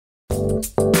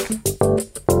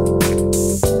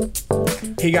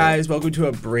Hey guys, welcome to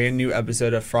a brand new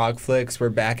episode of Frog Flicks. We're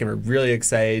back and we're really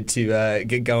excited to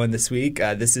get going this week.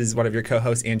 This is one of your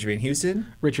co-hosts, Andrew Van Houston.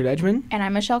 Richard Edgman. And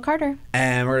I'm Michelle Carter.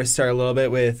 And we're going to start a little bit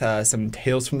with some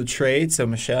tales from the trade. So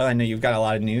Michelle, I know you've got a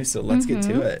lot of news, so let's get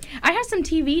to it. I have some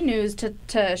TV news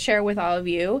to share with all of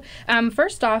you.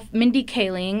 First off, Mindy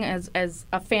Kaling, as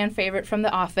a fan favorite from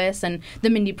The Office and The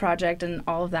Mindy Project and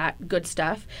all of that good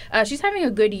stuff. She's having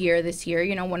a good year this year.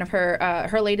 You know, one of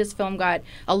her latest film got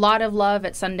a lot of love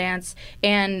at Sundance,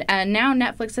 and now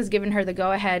Netflix has given her the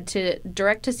go-ahead to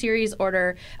direct a series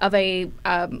order of a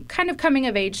kind of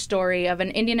coming-of-age story of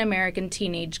an Indian-American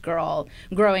teenage girl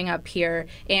growing up here.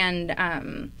 And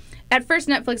at first,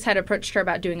 Netflix had approached her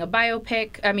about doing a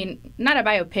biopic. I mean, not a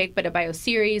biopic, but a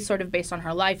bioseries sort of based on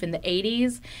her life in the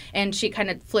 80s. And she kind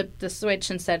of flipped the switch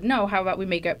and said, no, how about we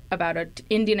make it about an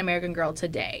Indian-American girl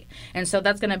today? And so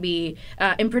that's going to be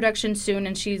in production soon,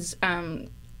 and she's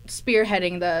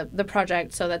spearheading the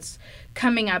project, so that's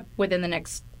coming up within the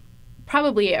next,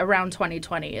 probably around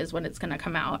 2020 is when it's going to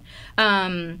come out.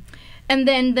 And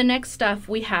then the next stuff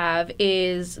we have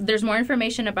is there's more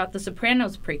information about the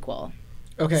Sopranos prequel.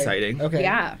 Okay. Exciting. Okay.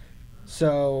 Yeah.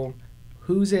 So,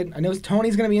 who's it? I know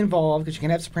Tony's going to be involved because you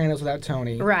can't have Sopranos without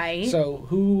Tony. Right. So,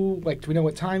 do we know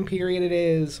what time period it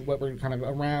is? What we're kind of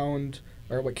around?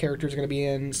 Or what characters are going to be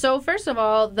in? So first of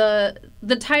all, the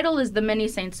title is The Many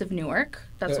Saints of Newark.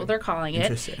 That's what they're calling it.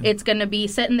 Interesting. It's going to be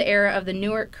set in the era of the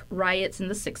Newark riots in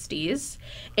the 60s.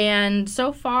 And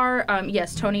so far,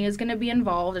 yes, Tony is going to be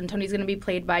involved, and Tony's going to be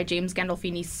played by James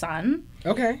Gandolfini's son,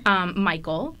 Okay.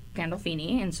 Michael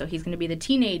Gandolfini, and so he's going to be the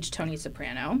teenage Tony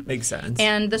Soprano. Makes sense.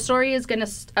 And the story is going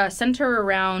to center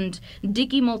around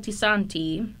Dicky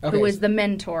Moltisanti, who is the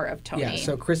mentor of Tony. Yeah,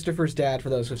 so Christopher's dad, for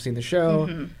those who've seen the show.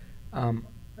 Mm-hmm.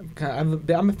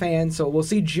 I'm a fan, so we'll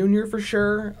see Junior for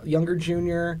sure, younger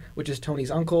Junior, which is Tony's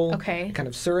uncle. Okay. Kind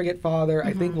of surrogate father.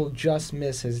 I think we'll just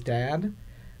miss his dad,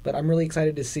 but I'm really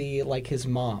excited to see, like, his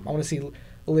mom. I want to see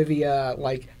Olivia,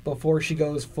 like, before she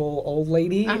goes full old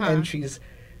lady, and she's...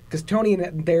 Because Tony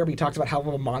in Therapy talks about how of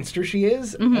a monster she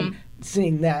is, and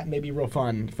seeing that may be real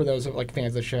fun for those, like, fans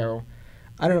of the show.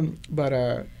 I don't know,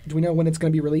 but do we know when it's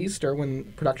going to be released or when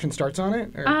production starts on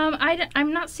it? Or?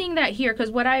 I'm not seeing that here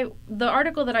because the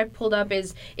article that I pulled up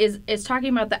is talking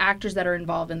about the actors that are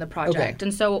involved in the project, Okay.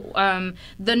 and so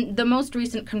the most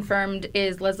recent confirmed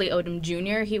is Leslie Odom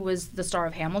Jr. He was the star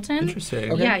of Hamilton.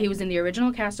 Interesting. Okay. Yeah, he was in the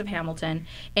original cast of Hamilton,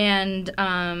 and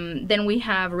then we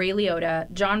have Ray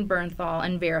Liotta, John Bernthal,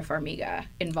 and Vera Farmiga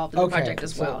involved in the project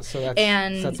as well. So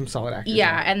that's some solid actors.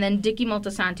 Yeah, and then Dicky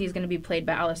Moltisanti is going to be played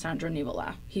by Alessandro Nivola.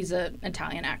 He's an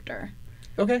Italian actor.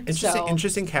 Okay.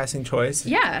 Interesting casting choice.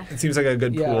 Yeah. It seems like a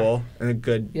good pool and a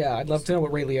good... Yeah, I'd love to know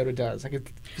what Ray Liotta does. I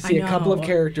could see a couple of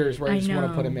characters where I just want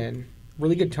to put him in.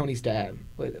 Really good Tony's dad.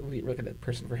 Really good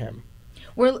person for him.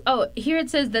 Here it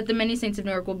says that The Many Saints of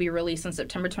Newark will be released on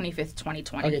September 25th,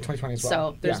 2020. Okay, 2020 as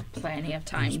well. So there's plenty of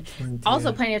time.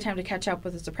 Also plenty of time to catch up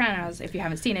with The Sopranos if you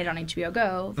haven't seen it on HBO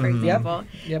Go, for example.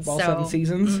 Yep, all 7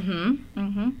 seasons.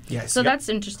 Yes. So that's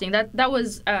interesting. That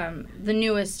was the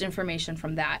newest information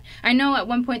from that. I know at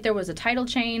one point there was a title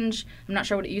change. I'm not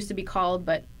sure what it used to be called,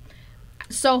 but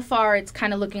so far it's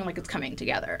kind of looking like it's coming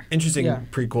together. Interesting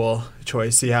prequel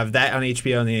choice. So you have that on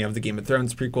HBO, and then you have the Game of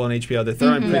Thrones prequel on HBO. They're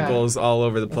throwing prequels all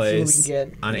over the place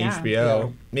on HBO. Yeah.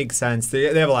 Makes sense.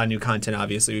 They have a lot of new content,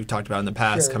 obviously, we've talked about in the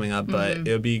past coming up, but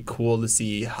it would be cool to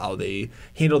see how they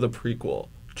handle the prequel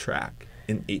track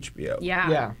in HBO.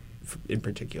 Yeah. In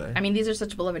particular. I mean, these are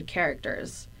such beloved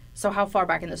characters. So how far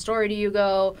back in the story do you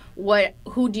go?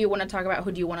 Who do you want to talk about?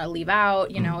 Who do you want to leave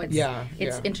out? You know,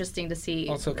 it's interesting to see.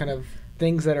 Also, kind of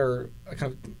things that are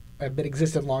kind of have been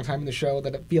existed a long time in the show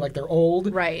that feel like they're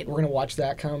old. Right. We're going to watch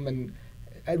that come, and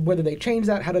whether they change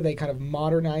that, how do they kind of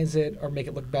modernize it or make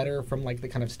it look better from, like, the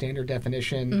kind of standard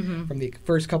definition from the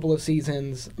first couple of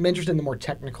seasons? I'm interested in the more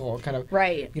technical kind of.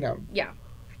 Right. You know. Yeah.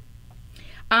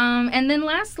 And then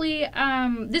lastly,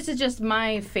 this is just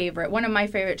my favorite, one of my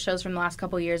favorite shows from the last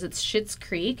couple of years. It's Schitt's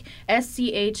Creek,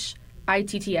 SCHITTS,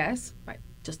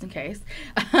 just in case.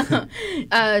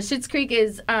 Schitt's Creek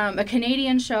is a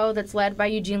Canadian show that's led by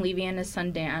Eugene Levy and his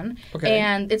son Dan. Okay.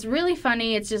 And it's really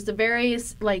funny. It's just a very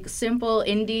simple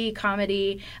indie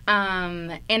comedy.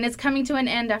 And it's coming to an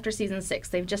end after season 6.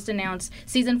 They've just announced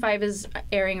season 5 is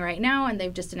airing right now, and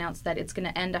they've just announced that it's going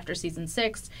to end after season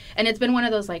 6. And it's been one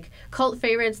of those cult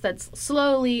favorites that's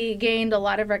slowly gained a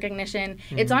lot of recognition.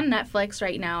 It's on Netflix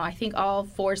right now. I think all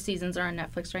 4 seasons are on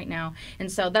Netflix right now.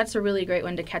 And so that's a really great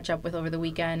one to catch up with over the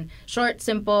weekend. Short,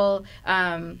 simple,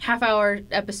 half-hour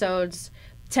episodes,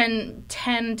 10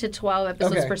 to 12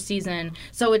 episodes per season.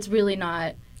 So it's really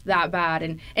not that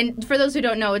bad. And for those who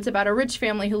don't know, it's about a rich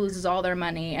family who loses all their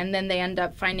money, and then they end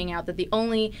up finding out that the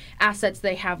only assets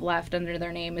they have left under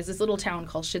their name is this little town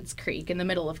called Schitt's Creek in the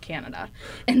middle of Canada.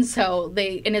 And so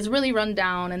it's really run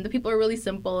down, and the people are really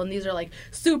simple, and these are like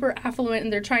super affluent,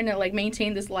 and they're trying to like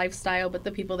maintain this lifestyle, but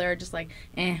the people there are just like,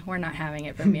 we're not having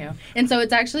it from you. And so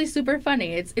it's actually super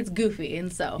funny. It's goofy,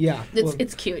 and so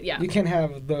it's cute. Yeah, you can't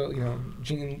have the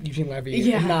Eugene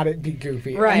Levy and not it be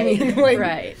goofy, right? I mean,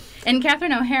 right. And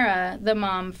Catherine O'Hara, the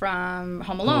mom from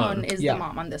Home Alone, is the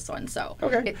mom on this one, so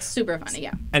it's super funny.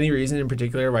 Yeah. Any reason in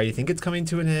particular why you think it's coming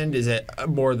to an end? Is it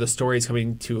more the story's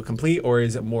coming to a complete, or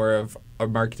is it more of a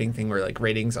marketing thing where like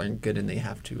ratings aren't good and they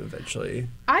have to eventually?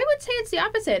 I would say it's the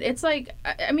opposite. It's like,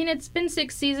 I mean, it's been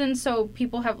 6 seasons, so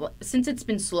people have, since it's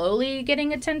been slowly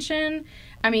getting attention,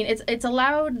 I mean, it's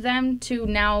allowed them to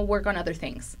now work on other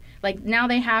things. Like now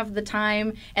they have the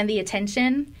time and the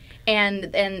attention,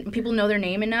 and people know their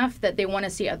name enough that they want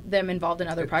to see them involved in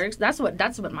other projects. That's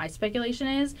what my speculation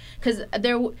is, because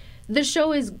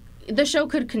the show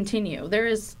could continue. There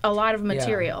is a lot of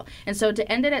material. Yeah. And so to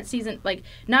end it at season, like,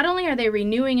 not only are they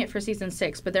renewing it for season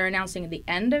 6, but they're announcing the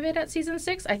end of it at season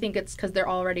 6, I think it's because they're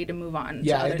all ready to move on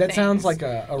to other that things. Sounds like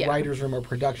a writer's room or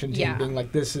production team being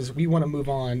like, we want to move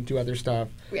on, do other stuff.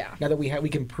 Yeah. Now that we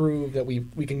can prove that we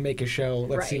can make a show,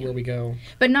 let's see where we go.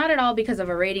 But not at all because of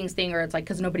a ratings thing, or it's like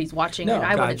because nobody's watching it.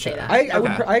 I wouldn't say that.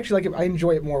 I actually like it. I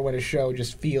enjoy it more when a show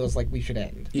just feels like we should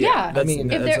end. Yeah. I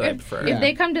mean, if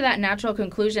they come to that natural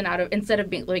conclusion instead of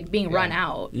being run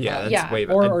out. Yeah, that's way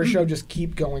better. Or a show just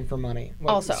keep going for money.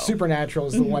 Like, also, Supernatural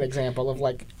is the one example of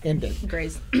like ending.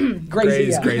 Grey's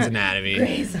Anatomy.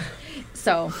 Grey's.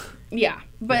 So, yeah,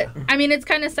 but I mean, it's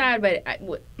kind of sad, but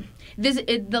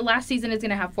the last season is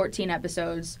going to have 14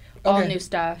 episodes, all new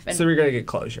stuff. And so we're going to get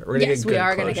closure. We're going to get good we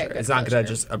are closure. Going to get good It's not closure. going to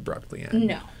just abruptly end.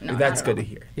 No, that's good to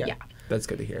hear. Yeah. That's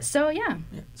good to hear. So, yeah.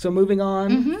 So moving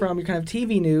on from your kind of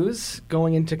TV news,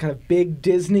 going into kind of big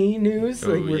Disney news.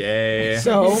 Oh, yay.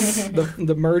 So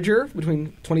the merger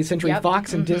between 20th Century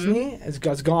Fox and Disney has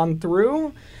gone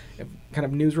through. Kind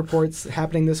of news reports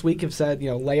happening this week have said,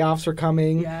 layoffs are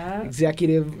coming. Yeah.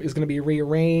 Executive is going to be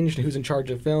rearranged. Who's in charge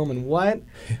of film and what?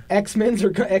 X-Men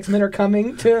are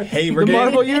coming to the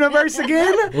Marvel Universe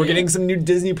again. We're getting some new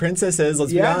Disney princesses.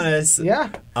 Let's be honest.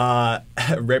 Yeah.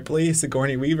 Ripley,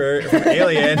 Sigourney Weaver from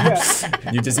Alien.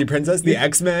 New Disney princess. The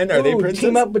X-Men. Are they princesses?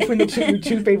 Team up between the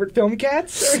two favorite film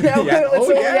cats.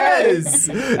 Yes.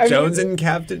 Jones and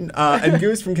Captain and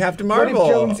Goose from Captain Marvel.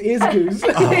 Jones is Goose.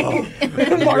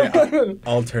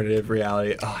 Alternative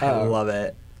reality. I love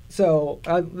it. So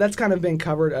that's kind of been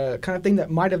covered. Kind of thing that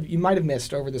you might have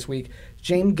missed over this week.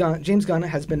 James Gunn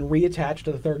has been reattached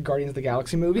to the third Guardians of the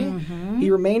Galaxy movie. Mm-hmm. He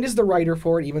remained as the writer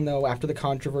for it, even though after the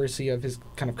controversy of his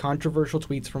kind of controversial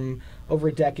tweets from over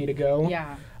a decade ago.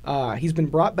 Yeah. He's been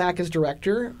brought back as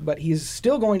director, but he's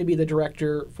still going to be the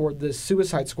director for the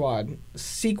Suicide Squad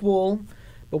sequel.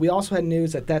 But we also had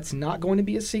news that that's not going to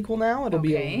be a sequel now. It'll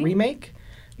be a remake.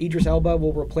 Idris Elba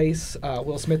will replace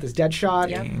Will Smith as Deadshot.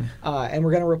 Yep. And we're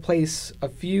going to replace a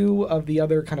few of the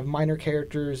other kind of minor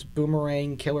characters,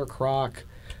 Boomerang, Killer Croc,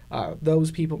 those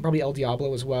people, probably El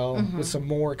Diablo as well, with some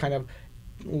more kind of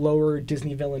lower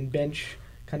Disney villain bench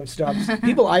kind of stuff.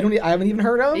 People I haven't even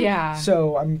heard of. Yeah.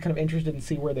 So I'm kind of interested to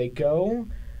see where they go.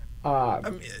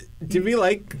 Did we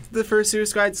like the first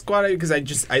Suicide Squad? Because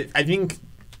I think...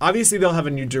 Obviously, they'll have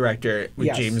a new director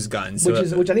with James Gunn, so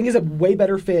which I think is a way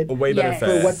better fit. For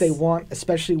what they want,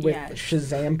 especially with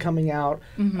Shazam coming out.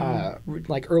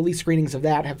 Like early screenings of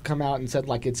that have come out and said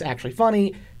like it's actually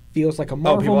funny. Feels like a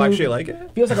Marvel movie. People actually like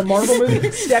it? Feels like a Marvel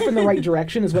movie. Step in the right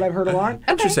direction is what I've heard a lot.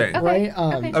 Interesting. Right?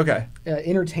 Okay.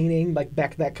 Entertaining, like back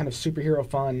to that kind of superhero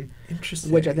fun.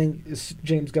 Interesting. Which I think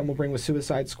James Gunn will bring with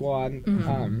Suicide Squad.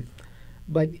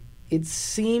 But it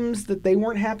seems that they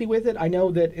weren't happy with it. I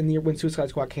know that when Suicide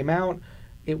Squad came out,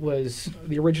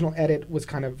 the original edit was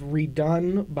kind of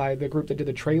redone by the group that did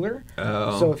the trailer.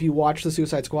 Oh. So if you watch the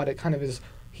Suicide Squad, it kind of is,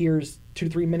 here's 2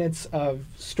 to 3 minutes of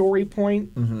story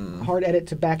point, hard edit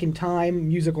to back in time,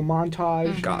 musical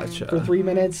montage for 3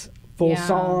 minutes, full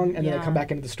song, and then I come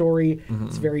back into the story.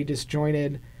 It's very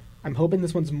disjointed. I'm hoping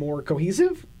this one's more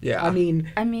cohesive. Yeah. I mean,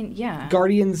 yeah.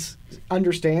 Guardians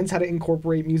understands how to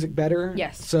incorporate music better.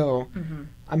 Yes. So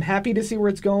I'm happy to see where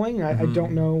it's going. I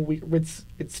don't know. It's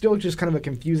still just kind of a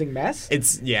confusing mess.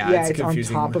 It's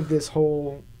confusing. On top of this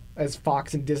whole, as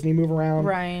Fox and Disney move around.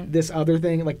 Right. This other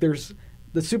thing, like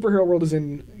the superhero world is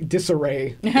in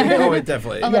disarray. Oh, it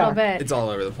definitely. A little bit. It's all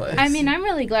over the place. I mean, I'm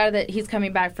really glad that he's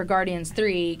coming back for Guardians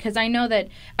 3, because I know that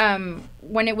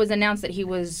when it was announced that he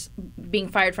was being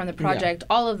fired from the project,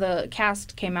 all of the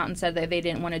cast came out and said that they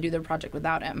didn't want to do the project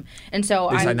without him. And so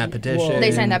they signed that petition.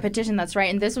 They signed that petition. That's right.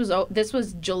 And this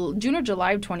was June or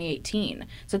July of 2018.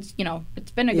 So it's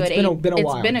it's been a good a good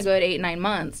 8-9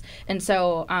 months. And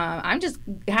so I'm just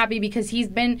happy because he's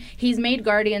made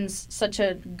Guardians such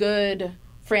a good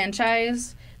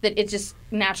franchise that it's just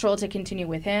natural to continue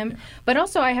with him. But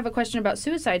also I have a question about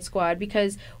Suicide Squad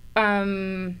because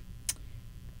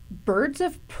Birds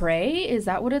of Prey, is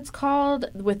that what it's called?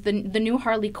 With the new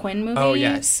Harley Quinn movie? Oh,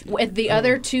 yes. With the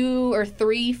other 2 or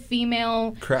 3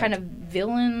 female kind of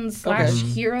villains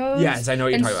 / heroes. Yes, I know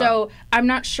what you're talking about. And so I'm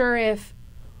not sure if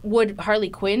would Harley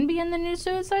Quinn be in the new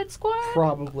Suicide Squad?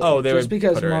 Probably. Oh, they just would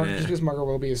because put her in it. just because Margot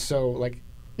Robbie is so like.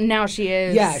 Now she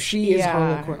is. Yeah, she is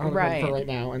Harley Quinn right. for right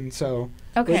now, and so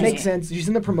it makes sense. She's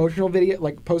in the promotional video,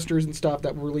 like posters and stuff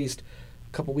that were released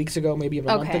a couple weeks ago, maybe even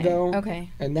a month ago. Okay.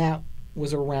 And that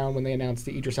was around when they announced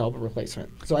the Idris Elba replacement.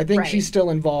 So I think she's still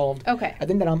involved. Okay. I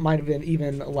think that might have been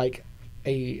even like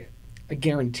a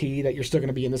guarantee that you're still going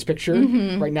to be in this picture.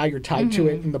 Right now you're tied to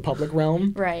it in the public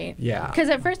realm. Right. Yeah. Because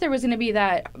at first there was going to be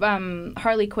that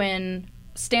Harley Quinn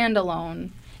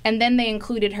standalone. And then they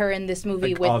included her in this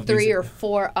movie with 3 or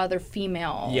 4 other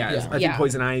female. Yes. I think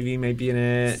Poison Ivy may be in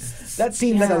it. That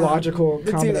seems like a logical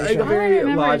combination. Like a very all I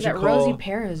remember logical. is that Rosie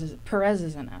Perez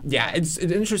is in it. Yeah, it's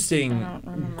an interesting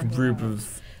group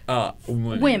of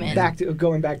women.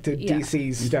 Going back to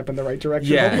DC's step in the right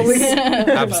direction. Yes,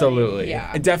 absolutely.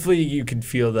 Yeah. Definitely, you can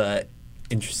feel the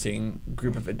interesting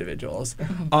group of individuals.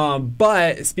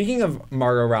 But speaking of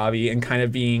Margot Robbie and kind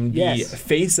of being the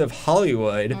face of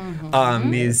Hollywood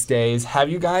these days, have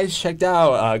you guys checked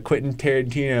out Quentin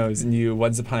Tarantino's new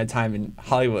Once Upon a Time in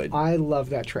Hollywood? I love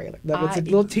that trailer. It's a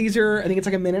little teaser. I think it's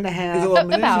like a minute and a half. It's a little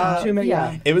minute and a half. 2 minutes.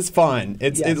 Yeah. It was fun.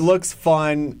 It looks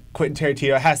fun. Quentin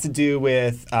Tarantino. It has to do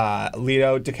with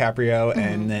Leo DiCaprio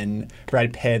and then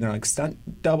Brad Pitt. And they're like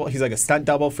stunt double. He's like a stunt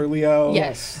double for Leo.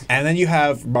 Yes. And then you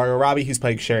have Margot Robbie, who's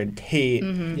playing Sharon Tate.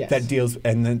 That deals,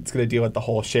 and then it's going to deal with the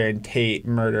whole Sharon Tate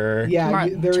murder. Yeah,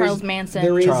 Charles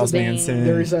Manson. Charles Manson.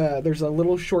 There's a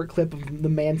little short clip of the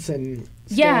Manson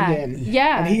stand-in.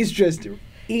 Yeah. And he's just.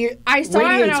 I saw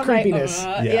him and I was creepiness.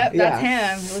 like, yep, that's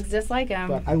him. He looks just like him.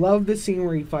 But I love the scene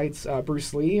where he fights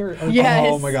Bruce Lee. Yes.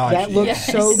 Oh my gosh. That looks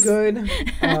so good.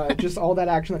 Just all that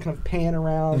action, that kind of pan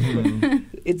around.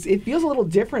 It feels a little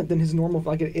different than his normal.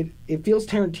 Like it feels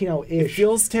Tarantino-ish. It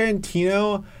feels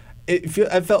Tarantino. It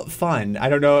felt fun. I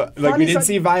don't know. Like we didn't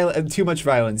see too much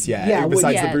violence yet.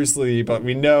 Besides the Bruce Lee, but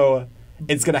we know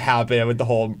it's gonna happen with the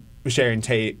whole Sharon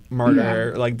Tate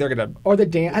murder. Like they're gonna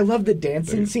I love the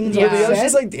dancing scenes. Yeah. Leo's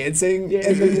just like dancing,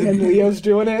 and Leo's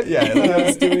doing it. Yeah,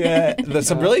 Leo's doing it. There's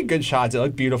some really good shots. It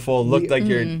looked beautiful. Looked like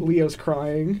you're. Leo's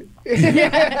crying. Oh my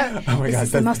this gosh,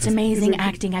 is the most amazing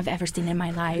acting I've ever seen in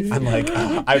my life. I'm like,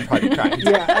 I'd probably be crying.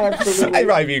 Yeah, absolutely. I'd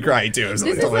probably be crying too. This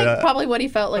is like probably what he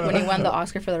felt like when he won the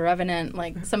Oscar for The Revenant.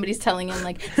 Like somebody's telling him,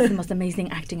 like, this is the most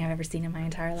amazing acting I've ever seen in my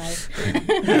entire life.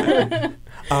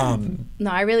 No,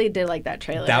 I really did like that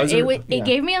trailer. It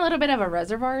gave me a little bit of a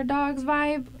Reservoir Dogs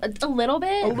vibe, a little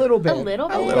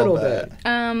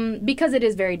bit. Because it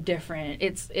is very different.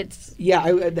 It's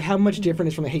how much different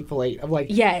is from the Hateful Eight of like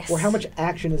or how much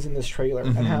action is in this trailer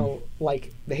and how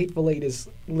like the Hateful Eight is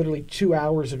literally 2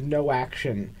 hours of no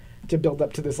action to build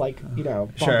up to this like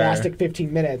bombastic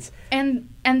 15 minutes. And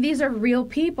these are real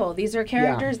people. These are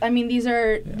characters. I mean,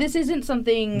 this isn't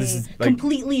something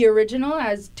completely original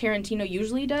as Tarantino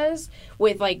usually does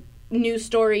with like new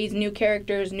stories, new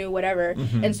characters, new whatever.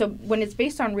 And so when it's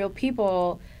based on real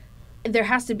people, there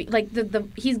has to be like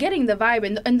he's getting the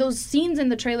vibe and those scenes in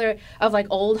the trailer of like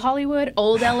old Hollywood,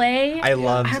 old LA. I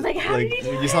loved. I was like, how did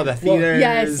you saw the theaters?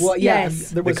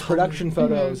 There was production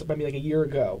photos maybe like a year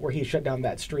ago where he shut down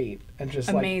that street and just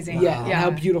amazing.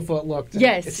 How beautiful it looked.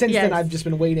 Yes. Since then I've just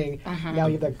been waiting. Now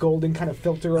you have that golden kind of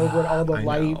filter over it, all the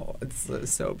light.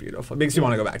 It's so beautiful. It makes me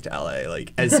want to go back to LA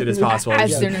like as soon as possible.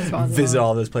 As soon as possible. Visit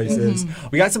all those places.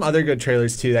 We got some other good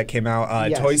trailers too that came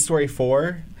out. Toy Story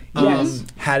 4.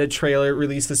 Had a trailer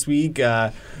released this week.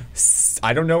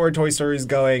 I don't know where Toy Story is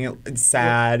going. It's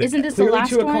sad. Isn't this the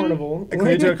last one?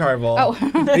 Clearly to a carnival.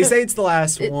 Oh. They say it's the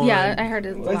last one. Yeah, I heard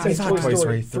it's the last I thought one. Toy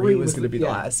Story 3 was going to be the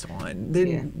last one.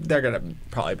 Then they're going to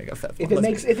probably make a fifth one.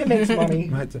 If it makes money.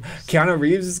 Keanu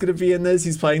Reeves is going to be in this.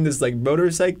 He's playing this like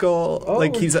motorcycle.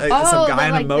 Like he's some guy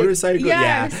on a motorcycle.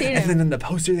 I've seen and then in the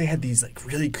poster they had these like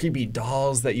really creepy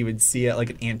dolls that you would see at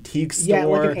like an antique store. Yeah,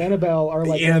 like an Annabelle or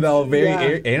like Annabelle,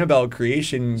 Annabelle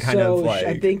creation kind of like.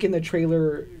 I think in the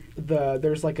trailer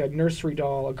there's like a nursery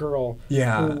doll, a girl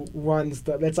who runs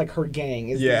that's like her gang.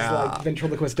 Is these like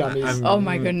ventriloquist dummies. Oh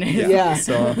my goodness. Yeah.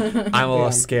 So I'm a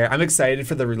little scared. I'm excited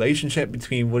for the relationship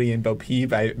between Woody and Bo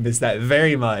Peep. I miss that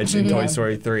very much in Toy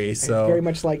Story 3. So very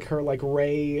much like her like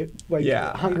Ray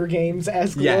Hunger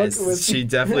Games-esque yes, look. She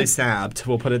definitely snapped.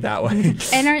 We'll put it that way.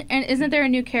 And isn't there a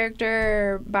new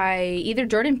character by either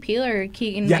Jordan Peele or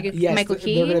Keegan Michael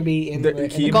Key? They're going to be in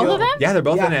both of them? Yeah, they're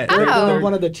both in it. Oh. They're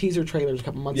one of the teaser trailers a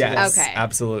couple months ago. Yes, okay.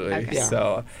 absolutely. Okay. Yeah.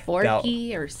 So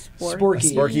Forky or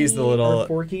Sporky? Sporky's the little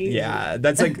Forky. Yeah,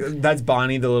 that's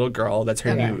Bonnie, the little girl. That's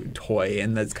her new toy,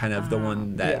 and that's kind of the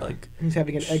one that like he's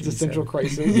having an existential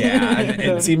crisis. Yeah, and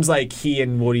it seems like he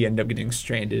and Woody end up getting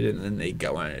stranded, and then they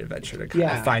go on an adventure to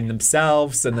kind of find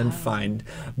themselves and then find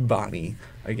Bonnie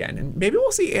again. And maybe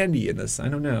we'll see Andy in this. I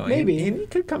don't know. Maybe Andy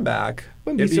could come back.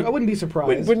 I wouldn't be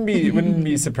surprised. Wouldn't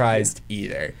be surprised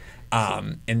either.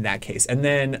 In that case. And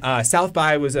then South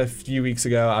by was a few weeks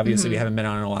ago. Obviously, we haven't been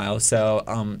on in a while.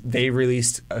 So they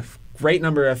released a great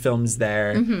number of films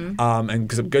there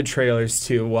and some good trailers,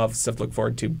 too. We'll have stuff to look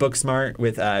forward to. Booksmart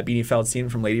with Beanie Feldstein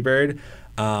from Lady Bird,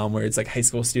 where it's like high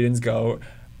school students go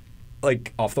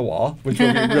like off the wall, which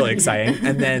will be really exciting.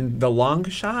 And then The Long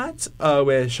Shot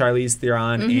with Charlize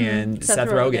Theron and Seth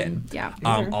Rogen. Yeah.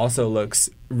 Also looks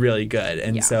really good.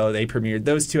 And so they premiered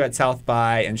those two at South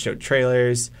by and showed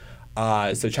trailers.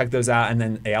 So check those out. And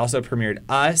then they also premiered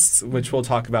Us, which we'll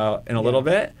talk about in a little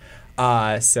bit.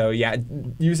 So yeah,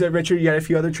 you said, Richard, you got a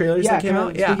few other trailers that came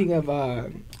out? Speaking of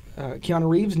Keanu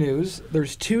Reeves news,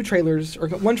 there's two trailers, or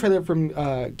one trailer from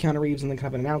Keanu Reeves and then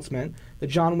kind of an announcement. The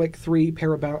John Wick 3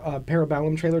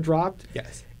 Parabellum trailer dropped.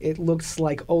 Yes. It looks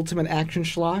like ultimate action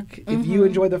schlock. If you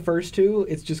enjoy the first two,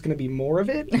 it's just going to be more of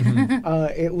it.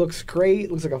 It looks great.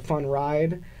 It looks like a fun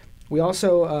ride. We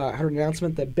also heard an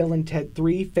announcement that Bill and Ted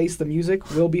 3 Face the Music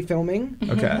will be filming.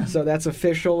 Okay. So that's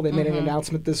official. They made an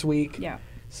announcement this week. Yeah.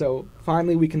 So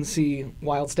finally we can see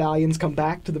Wild Stallions come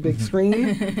back to the big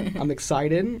screen. I'm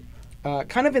excited.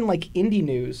 Kind of in like indie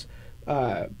news,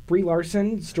 Brie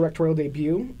Larson's directorial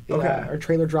debut. Her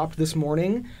trailer dropped this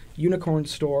morning. Unicorn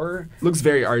Store. Looks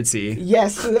very artsy.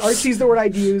 Yes, artsy's the word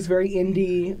I'd use. Very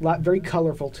indie, very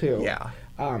colorful too. Yeah.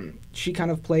 She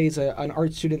kind of plays an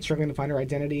art student struggling to find her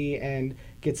identity and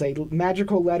gets a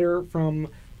magical letter from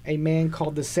a man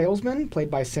called the Salesman, played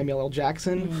by Samuel L.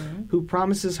 Jackson, who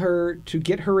promises her to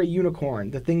get her a unicorn,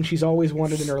 the thing she's always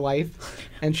wanted in her life.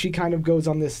 And she kind of goes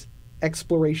on this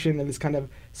exploration and this kind of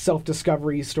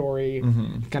self-discovery story,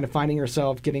 kind of finding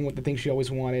herself, getting what the thing she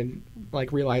always wanted,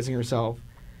 like realizing herself.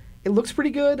 It looks pretty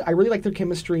good. I really like their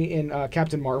chemistry in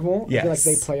Captain Marvel. Yes. I feel like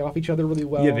they play off each other really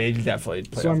well. Yeah, they definitely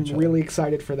play off each other. So I'm really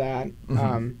excited for that.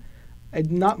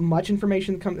 Not much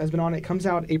information has been on it. It comes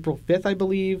out April 5th, I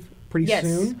believe, pretty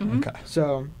soon. Okay.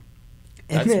 So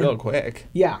that's real quick.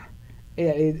 Yeah.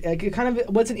 It kind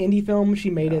of was an indie film. She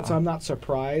made it, so I'm not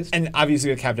surprised. And obviously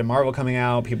with Captain Marvel coming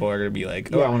out, people are going to be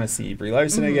like, I want to see Brie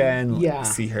Larson again.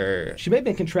 See her. She may have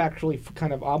been contractually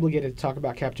kind of obligated to talk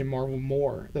about Captain Marvel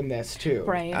more than this, too.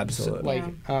 Right. Absolutely.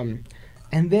 So,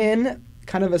 and then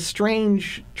kind of a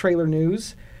strange trailer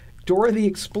news. Dora the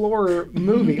Explorer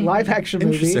movie, live-action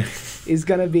movie, is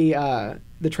going to be...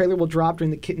 the trailer will drop during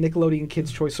the Nickelodeon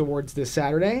Kids' Choice Awards this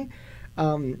Saturday.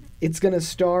 It's going to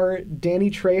star Danny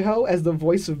Trejo as the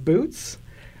voice of Boots.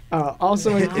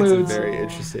 Also includes very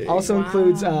interesting.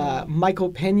 Includes Michael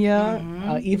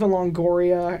Pena, Eva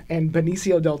Longoria, and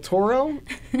Benicio del Toro.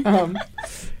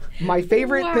 My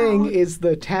favorite thing is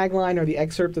the tagline or the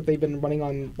excerpt that they've been running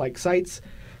on like sites,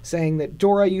 saying that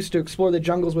Dora used to explore the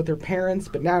jungles with her parents,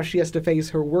 but now she has to face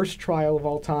her worst trial of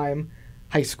all time.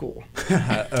 High school.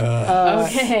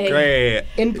 Okay. Great.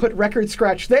 Input record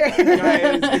scratch there.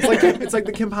 Guys, it's like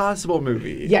the Kim Possible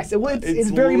movie. Yes, it's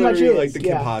very much like the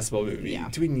Kim Possible movie. Yeah.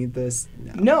 Do we need this?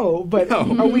 No, but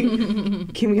are we?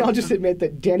 Can we all just admit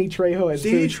that Danny Trejo is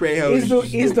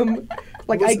the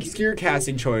like obscure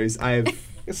casting choice I've.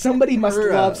 Somebody must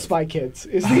love Spy Kids.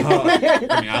 Is the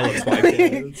I love Spy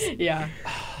Kids. Yeah.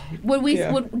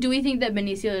 Do we think that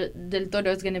Benicio del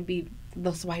Toro is going to be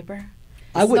the swiper?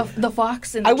 I would the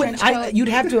fox in the trench coat. You'd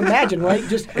have to imagine, right?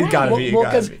 Just it gotta be. Well,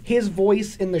 because his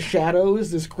voice in the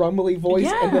shadows, this grumbly voice,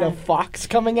 and then a fox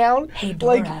coming out. Hey,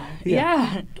 Dora.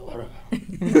 Dora.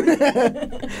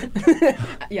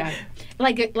 Yeah,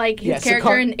 like his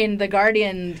character in The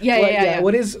Guardian. Yeah.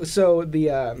 What is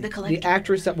the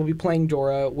actress that will be playing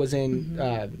Dora was in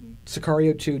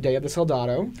Sicario 2: Day of the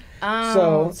Soldado.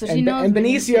 So she knows and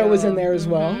Benicio was in there as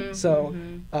well. So.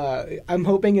 I'm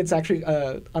hoping it's actually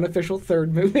an unofficial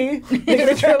third movie in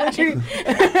the trilogy.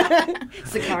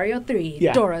 Sicario 3,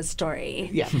 Dora's Story.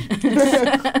 Yeah.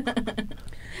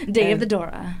 Day of the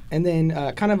Dora. And then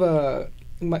kind of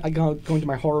going to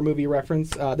my horror movie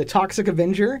reference, The Toxic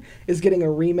Avenger is getting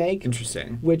a remake.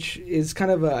 Interesting. Which is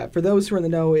kind of, for those who are in the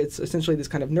know, it's essentially this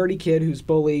kind of nerdy kid who's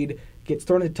bullied, gets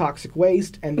thrown into toxic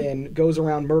waste, and then goes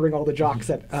around murdering all the jocks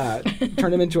that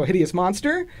turn him into a hideous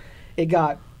monster. It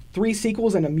got 3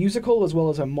 sequels and a musical, as well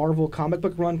as a Marvel comic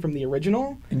book run from the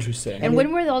original. Interesting. And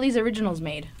when were all these originals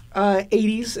made?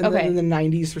 80s and then in the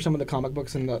 90s for some of the comic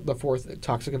books, and the fourth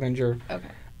Toxic Avenger. Okay.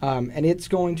 And it's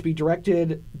going to be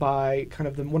directed by kind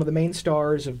of one of the main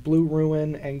stars of Blue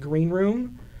Ruin and Green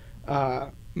Room. I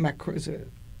can't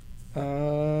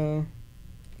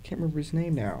remember his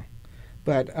name now,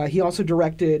 but he also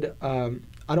directed I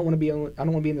Don't Want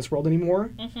to Be in This World Anymore.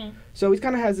 Mm-hmm. So he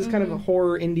kind of has this kind of a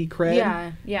horror indie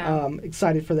cred. Yeah.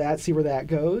 Excited for that. See where that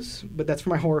goes. But that's for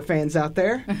my horror fans out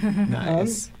there.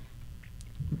 Nice.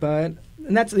 And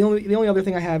that's the only other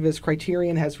thing I have is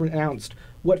Criterion has announced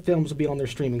what films will be on their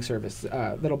streaming service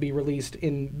that'll be released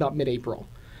in about mid-April.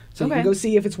 So you can go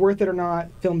see if it's worth it or not.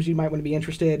 Films you might want to be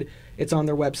interested. It's on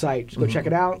their website. Just go check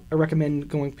it out. I recommend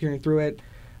peering through it.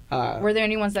 Were there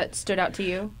any ones that stood out to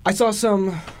you? I saw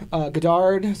some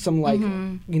Godard, some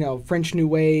French New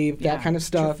Wave, that kind of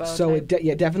stuff. Truffaut so type.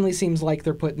 it definitely seems like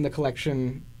they're putting the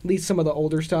collection, at least some of the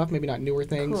older stuff, maybe not newer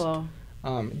things. Cool.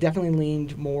 Definitely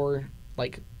leaned more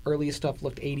like earliest stuff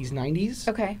looked 80s, 90s.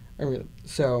 Okay.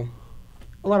 So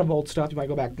a lot of old stuff you might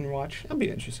go back and watch. That'd be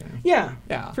interesting. Yeah.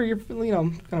 Yeah. For your,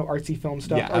 kind of artsy film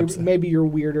stuff. Yeah, or maybe your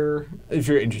weirder. If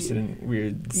you're interested in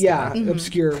weird stuff. Yeah,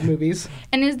 obscure movies.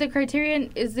 And is the Criterion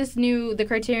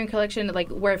Collection like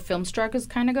where Filmstruck is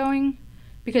kind of going?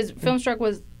 Because Filmstruck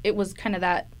was kind of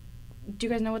that. Do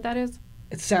you guys know what that is?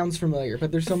 It sounds familiar,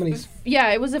 but there's so many.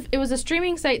 Yeah, it was a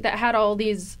streaming site that had all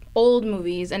these old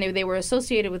movies, and they were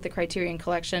associated with the Criterion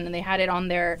Collection, and they had it on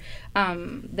their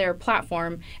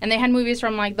platform, and they had movies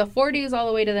from like the 40s all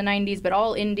the way to the 90s, but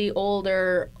all indie,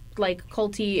 older, like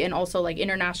culty, and also like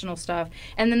international stuff.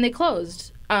 And then they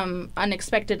closed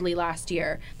unexpectedly last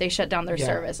year. They shut down their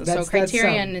service, and so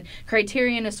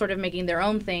Criterion is sort of making their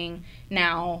own thing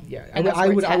now. Yeah, and that's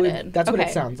where it's headed. That's what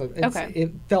it sounds like. Okay.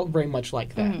 It felt very much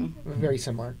like that, very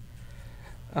similar.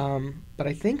 But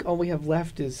I think all we have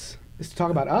left is to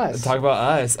talk about us. Talk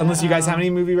about us. Unless you guys have any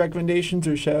movie recommendations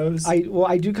or shows.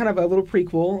 I do kind of a little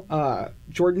prequel.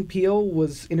 Jordan Peele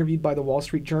was interviewed by the Wall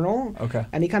Street Journal. Okay.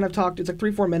 And he kind of talked, it's like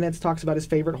 3-4 minutes, talks about his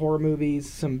favorite horror movies,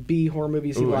 some B horror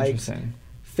movies he likes.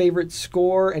 Favorite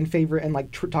score and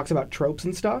talks about tropes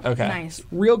and stuff. Okay. Nice.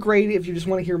 Real great if you just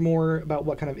want to hear more about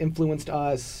what kind of influenced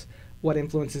us, what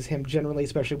influences him generally,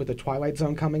 especially with the Twilight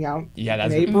Zone coming out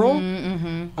in April.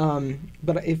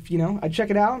 But if I'd check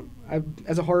it out.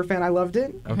 As a horror fan, I loved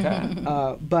it.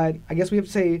 Okay. But I guess we have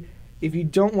to say, if you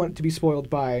don't want to be spoiled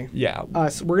by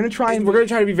us, we're gonna try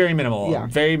to be very minimal. Yeah.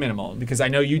 Very minimal, because I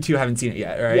know you two haven't seen it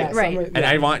yet, right? Yes, right. And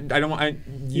I don't want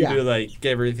you to like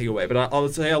give everything away, but I'll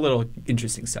say a little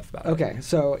interesting stuff about it. Okay,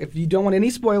 so if you don't want any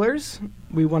spoilers,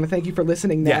 we want to thank you for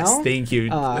listening now. Yes, thank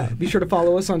you. Be sure to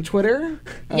follow us on Twitter.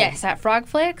 Yes, at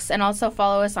Frogflix, and also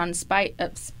follow us on Spotify.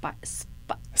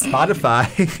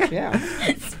 Yeah.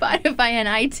 Spotify and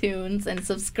iTunes, and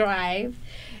subscribe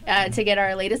to get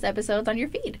our latest episodes on your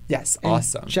feed. Yes, And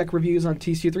awesome. check reviews on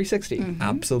TCU360.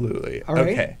 Absolutely. All right.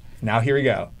 Okay, now here we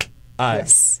go.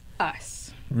 Us.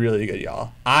 Us. Really good,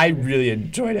 y'all. I really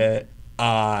enjoyed it.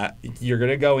 You're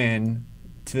going to go in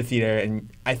to the theater, and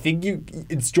I think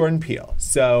it's Jordan Peele.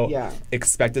 So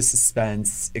expect the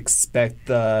suspense, expect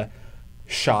the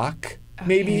shock,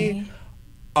 maybe.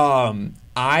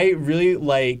 I really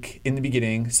like in the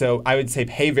beginning, so I would say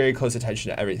pay very close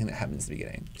attention to everything that happens in the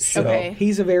beginning. So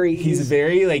He's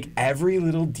very like every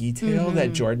little detail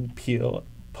that Jordan Peele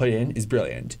put in is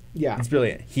brilliant. Yeah. It's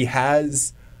brilliant. He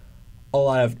has a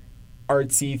lot of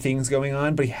artsy things going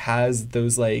on, but he has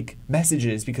those like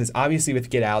messages, because obviously with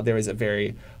Get Out there was a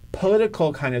very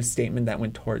political kind of statement that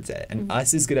went towards it, and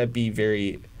Us is going to be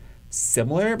very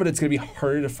similar, but it's going to be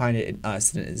harder to find it in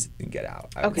Us than it is in Get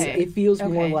Out. It feels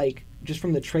more like, just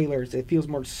from the trailers, it feels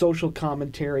more social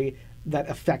commentary that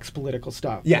affects political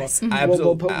stuff. Yes,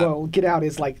 absolutely. Well, Get Out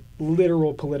is like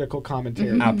literal political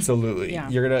commentary. Absolutely. Yeah.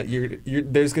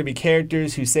 There's gonna be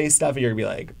characters who say stuff, and you're gonna be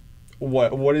like,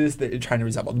 what is it trying to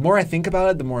resemble? The more I think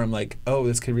about it, the more I'm like, oh,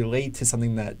 this could relate to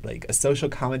something that, like, a social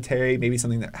commentary, maybe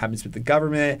something that happens with the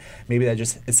government, maybe that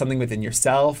just is something within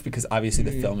yourself, because obviously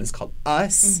the film is called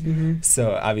Us,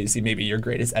 so obviously maybe your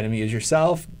greatest enemy is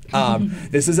yourself.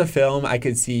 This is a film I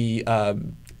could see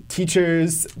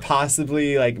teachers,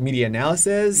 possibly like media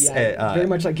analysis. Very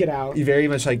much like Get Out. Very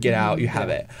much like Get Out, you have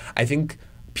it. I think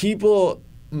people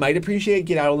might appreciate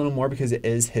Get Out a little more because it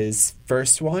is his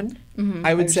first one,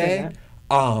 I would say.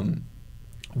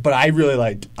 but I really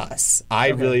liked Us.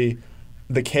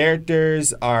 The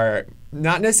characters are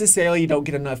not necessarily, you don't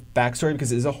get enough backstory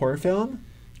because it is a horror film.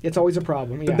 It's always a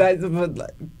problem, yeah. But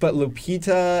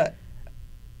Lupita,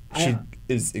 she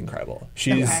is incredible.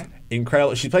 She's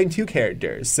incredible. She's playing two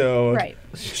characters, so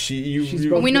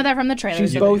we know that from the trailer.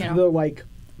 She's both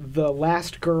the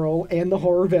last girl and the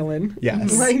horror villain.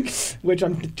 Yes. Which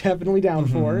I'm definitely down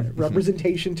for.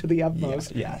 Representation to the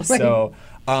utmost. Yeah. So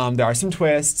there are some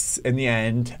twists in the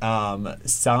end.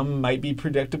 Some might be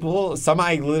predictable. Some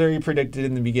I literally predicted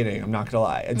in the beginning. I'm not gonna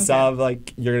lie. And some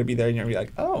like you're gonna be there and you're gonna be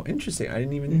like, oh, interesting. I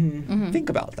didn't even think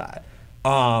about that.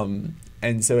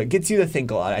 And so it gets you to think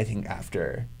a lot. I think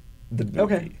after the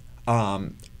movie.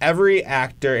 Every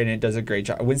actor in it does a great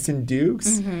job. Winston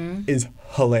Dukes is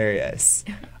hilarious.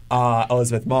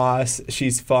 Elizabeth Moss,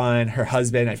 she's fun. Her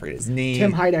husband, I forget his name.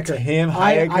 Tim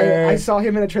Heidecker. I saw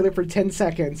him in a trailer for 10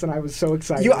 seconds, and I was so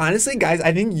excited. You honestly, guys,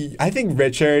 I think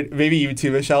Richard, maybe you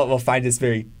too, Michelle, will find this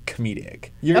very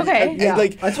comedic.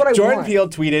 That's what I Jordan want. Peele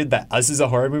tweeted that Us is a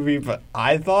horror movie, but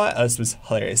I thought Us was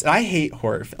hilarious. And I hate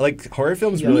horror. Horror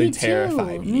films really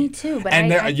terrify me. Me too. But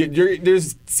and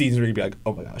there's scenes where you'd be like,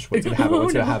 oh my gosh, what's gonna happen?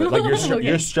 What's gonna happen? Like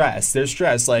you're stressed. There's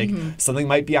stress. Like something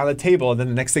might be on the table, and then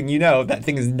the next thing you know, that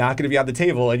thing is not going to be on the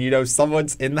table, and you know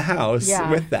someone's in the house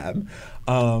with them.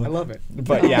 I love it.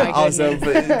 But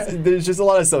there's just a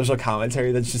lot of social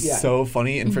commentary that's just so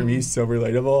funny, and for me, so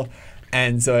relatable.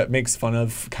 And so it makes fun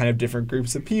of kind of different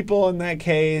groups of people in that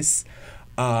case.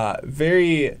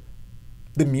 The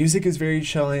music is very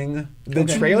chilling. The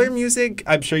trailer music,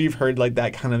 I'm sure you've heard like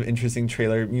that kind of interesting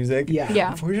trailer music.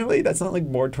 Yeah. Unfortunately, that's not like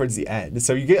more towards the end.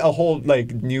 So you get a whole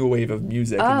like new wave of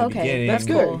music in the beginning. That's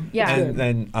good. Cool. Yeah.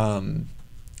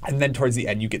 And then towards the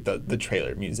end, you get the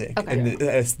trailer music. Okay. And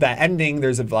that ending,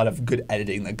 there's a lot of good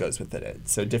editing that goes with it.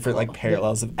 So different like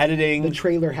parallels of editing. The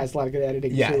trailer has a lot of good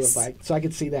editing too. So I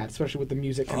could see that, especially with the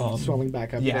music kind of swelling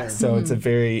back up there. So it's a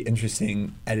very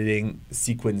interesting editing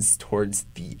sequence towards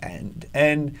the end.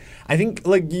 And I think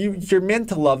like you're meant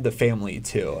to love the family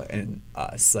too in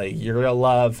Us. Like you're going to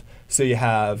love, so you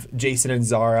have Jason and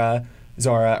Zara.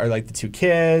 Zara are like the two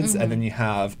kids, and then you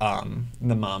have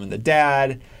the mom and the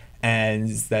dad. And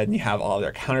then you have all of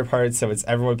their counterparts, so it's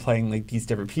everyone playing like these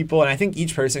different people. And I think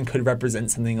each person could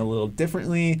represent something a little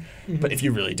differently. But if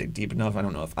you really dig deep enough, I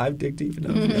don't know if I've dig deep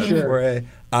enough for it.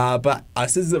 But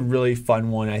Us is a really fun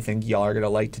one. I think y'all are gonna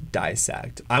like to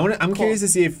dissect. I'm curious to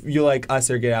see if you like Us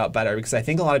or Get Out better, because I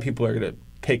think a lot of people are gonna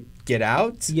pick Get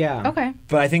Out. Yeah. Okay.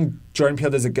 But I think Jordan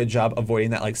Peele does a good job avoiding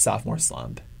that like sophomore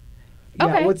slump. Yeah.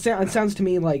 Okay. Well, it sounds to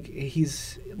me like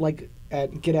he's like.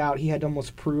 At Get Out, he had to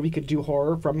almost prove he could do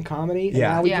horror from comedy, and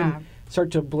now he can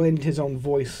start to blend his own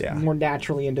voice more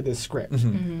naturally into this script.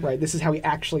 Right, this is how he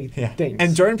actually thinks.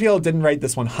 And Jordan Peele didn't write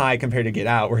this one high compared to Get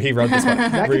Out, where he wrote this one.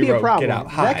 That could be a problem. Get Out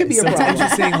high. That could be a problem. It's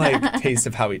an interesting like taste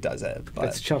of how he does it. But.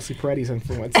 That's Chelsea Peretti's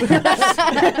influence.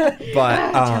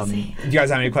 But do you guys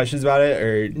have any questions about it,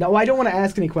 or no? I don't want to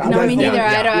ask any questions. No, me neither.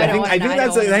 I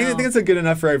think that's good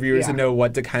enough for our viewers to know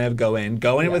what to kind of go in.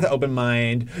 Go in with an open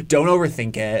mind. Don't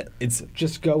overthink it. It's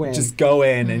just go in. Just go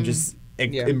in and just.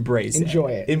 Embrace it. Enjoy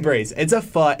it. Embrace.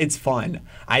 It's fun.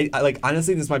 I like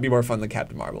honestly this might be more fun than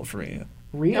Captain Marvel for me.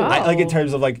 Really? Like in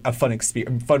terms of like a fun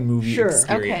movie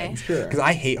experience. Okay. Sure. Because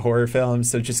I hate horror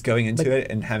films, so just going into it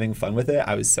and having fun with it,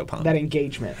 I was so pumped. That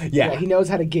engagement. Yeah. He knows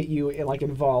how to get you like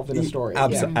involved in a story.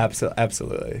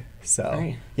 Absolutely.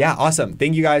 So awesome.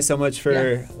 Thank you guys so much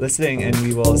for listening, and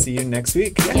we will see you next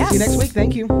week. See you next week.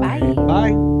 Thank you. Bye.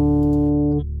 Bye.